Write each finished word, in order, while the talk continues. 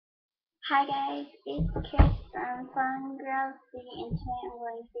Hi guys, it's Chris from Fun Girls City and today I'm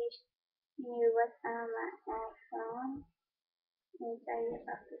going to show you what's on my iPhone. I'm sorry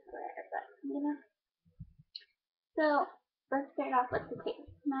about the glare, but So let's start off with the case.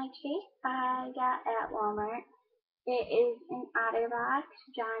 My case I got at Walmart. It is an OtterBox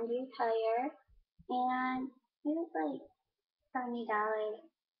John Deere tire and it was like $70.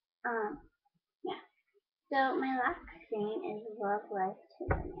 Um yeah. So my lock screen is Love Life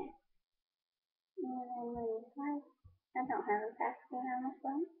Today. And then I don't have a password on my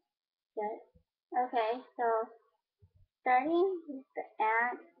phone. Good. Okay, so starting with the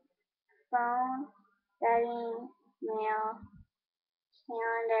app, phone, settings, mail,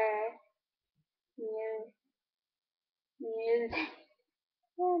 calendar, news, music,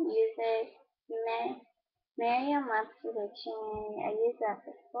 music, Merriam-Webster dictionary. I use that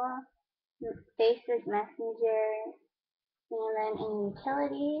before. Facebook Messenger, and then in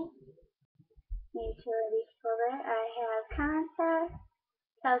utilities folder, I have contact,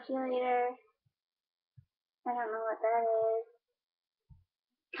 calculator. I don't know what that is.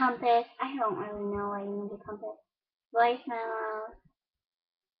 Compass. I don't really know why you need a compass. Voice memos,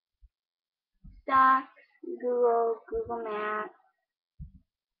 stocks, Google Maps,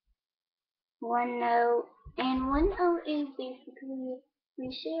 OneNote, and OneNote is basically we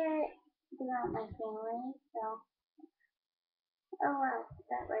share it throughout my family. So, oh wow,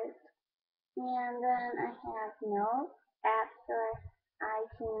 that works. And then I have Notes, App Store,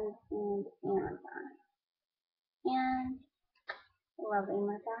 iTunes, and Amazon. And I love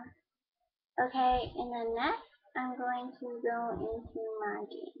Amazon. Okay, and then next I'm going to go into my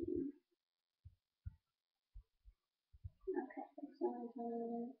game. Okay, so I'm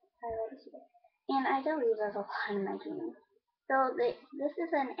going to highlight here. And I delete a lot of my games. So this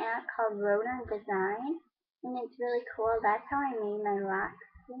is an app called Rodent Design, and it's really cool. That's how I made my rock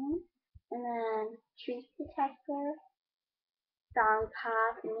screen. And then Treat Detector, Song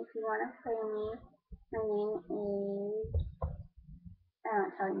Pop, and if you want to play me, my name is, I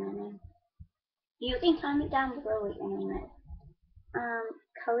won't tell you my name. You can comment down below what your name is.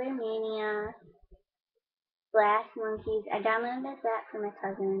 Color Mania, Blast Monkeys. I downloaded that for my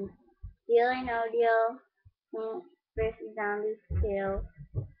cousin. Deal or No Deal, Plants vs. Zombies 2.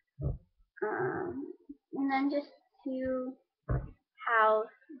 And then just two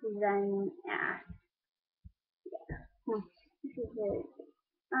house designing apps. This is really cool.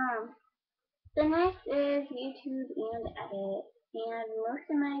 The next is YouTube and edit. And most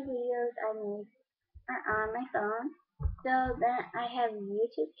of my videos I make are on my phone. So then I have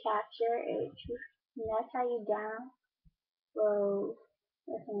YouTube Capture. That's how you download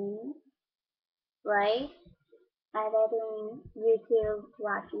the thing. Right? Editing YouTube to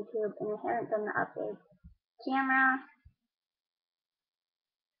watch YouTube, and I haven't done the updates. Camera,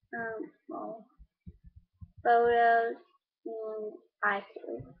 well, photos, and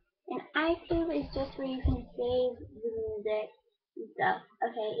iTunes. And iTunes is just where you can save the music and stuff.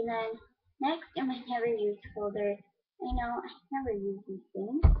 Okay, and then next in my never used folder, I know I never use these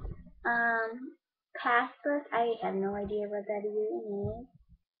things. Passbook, I have no idea what that even is.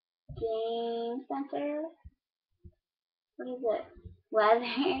 Game Center, what is it?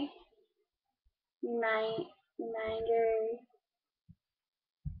 Weather, reminders,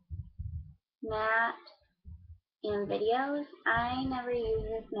 maps, and videos. I never use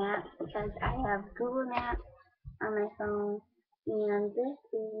this map because I have Google Maps on my phone, and this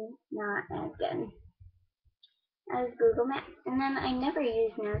is not as good as Google Maps. And then I never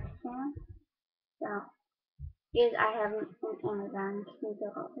use Notes so because I have an Amazon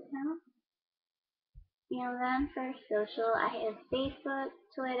Kindle account. And then for social, I have Facebook,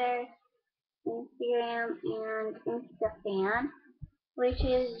 Twitter, Instagram, and InstaFan, which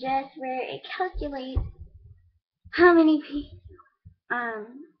is just where it calculates how many people,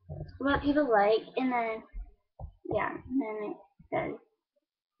 what people like, and then yeah, and then it says,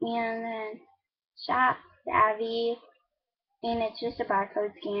 and then Shop Savvy, and it's just a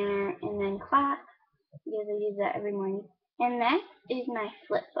barcode scanner, and then Clock, because I use that every morning. And next is my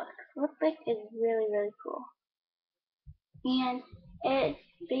flipbook. Flipbook is really, really cool. And it's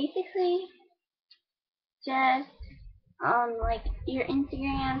basically just like your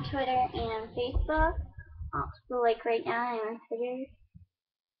Instagram, Twitter, and Facebook. So like right now I'm on Twitter.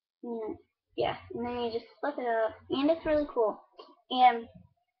 And yeah, and then you just flip it up, and it's really cool. And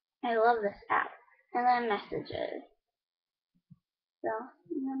I love this app. And then messages. So,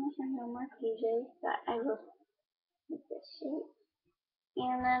 and then I have no more pages, but I will make this shape.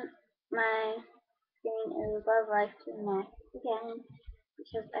 And then my thing is Love Life to Next again,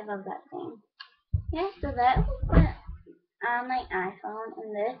 because I love that thing. Yeah, so that was on my iPhone, and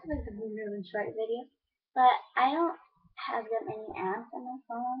this was a really short video, but I don't have that many apps on my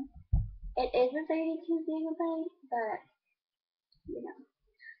phone. It is a 32 gigabyte, but you know.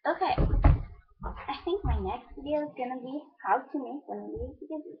 Okay, I think my next video is gonna be how to make one of these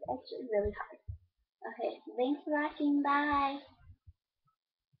because it's actually really hard. Okay, thanks for watching. Bye.